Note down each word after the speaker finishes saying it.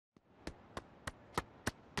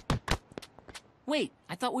Wait,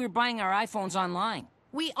 I thought we were buying our iPhones online.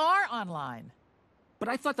 We are online. But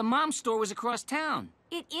I thought the mom store was across town.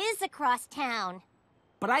 It is across town.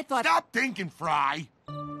 But I thought... Stop thinking, Fry!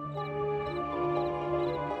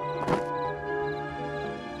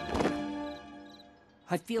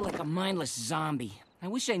 I feel like a mindless zombie. I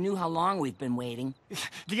wish I knew how long we've been waiting.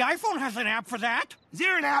 The iPhone has an app for that? Is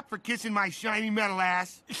there an app for kissing my shiny metal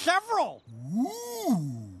ass? Several.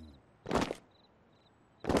 Ooh!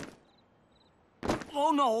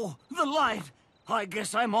 Oh no, the light! I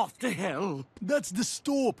guess I'm off to hell. That's the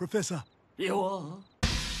store, Professor. You are?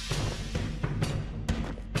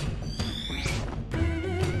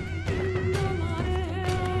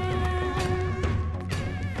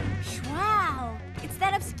 Wow! It's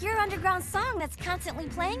that obscure underground song that's constantly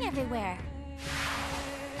playing everywhere.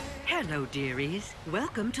 Hello, dearies.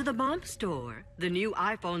 Welcome to the Mom Store. The new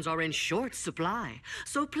iPhones are in short supply,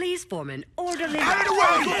 so please form an orderly... Out of the way!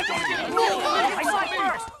 I saw it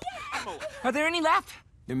first! Are there any left?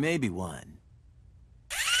 There may be one.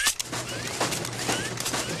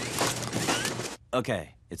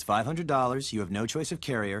 Okay, it's $500, you have no choice of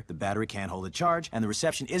carrier, the battery can't hold a charge, and the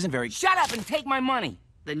reception isn't very... Shut up and take my money!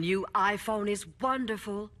 The new iPhone is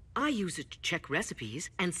wonderful. I use it to check recipes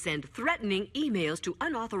and send threatening emails to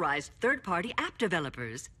unauthorized third-party app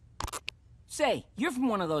developers. Say, you're from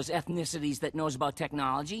one of those ethnicities that knows about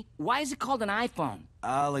technology. Why is it called an iPhone?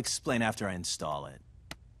 I'll explain after I install it.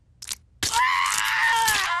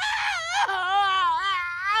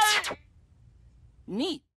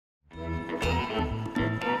 Neat.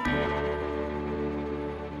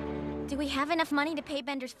 Do we have enough money to pay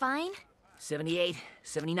Bender's fine? 78,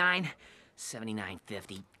 79,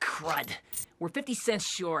 79.50. Crud. We're 50 cents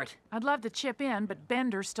short. I'd love to chip in, but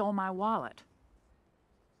Bender stole my wallet.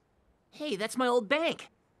 Hey, that's my old bank.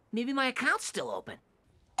 Maybe my account's still open.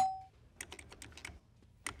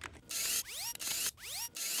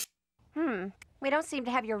 We don't seem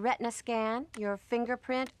to have your retina scan, your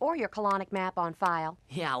fingerprint, or your colonic map on file.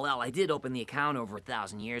 Yeah, well, I did open the account over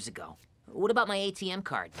 1,000 years ago. What about my ATM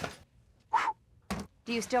card?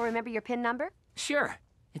 Do you still remember your PIN number? Sure.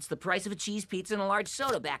 It's the price of a cheese pizza and a large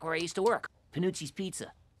soda back where I used to work. Panucci's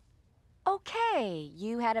Pizza. Okay,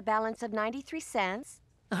 you had a balance of 93 cents.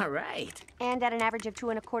 All right. And at an average of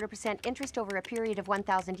 2.25% interest over a period of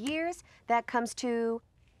 1,000 years, that comes to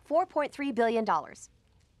 $4.3 billion.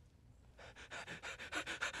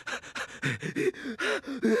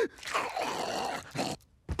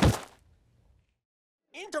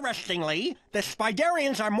 Interestingly, the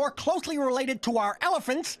Spiderians are more closely related to our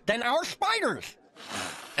elephants than our spiders.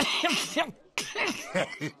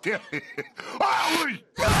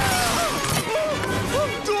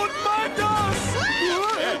 Don't mind us!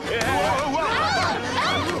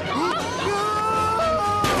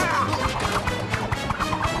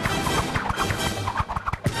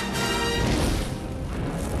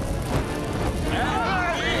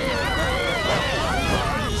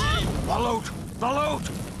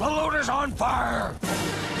 The loot is on fire!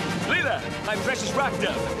 Leela, my precious rock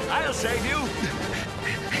dove, I'll save you.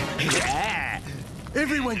 Yeah.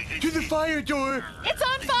 Everyone, to the fire door! It's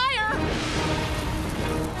on fire!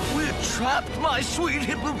 We're trapped, my sweet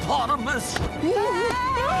hippopotamus!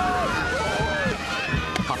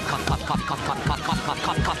 Cough, cough, cough, cough, cough, cough, cough, cough,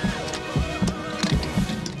 cough, cough.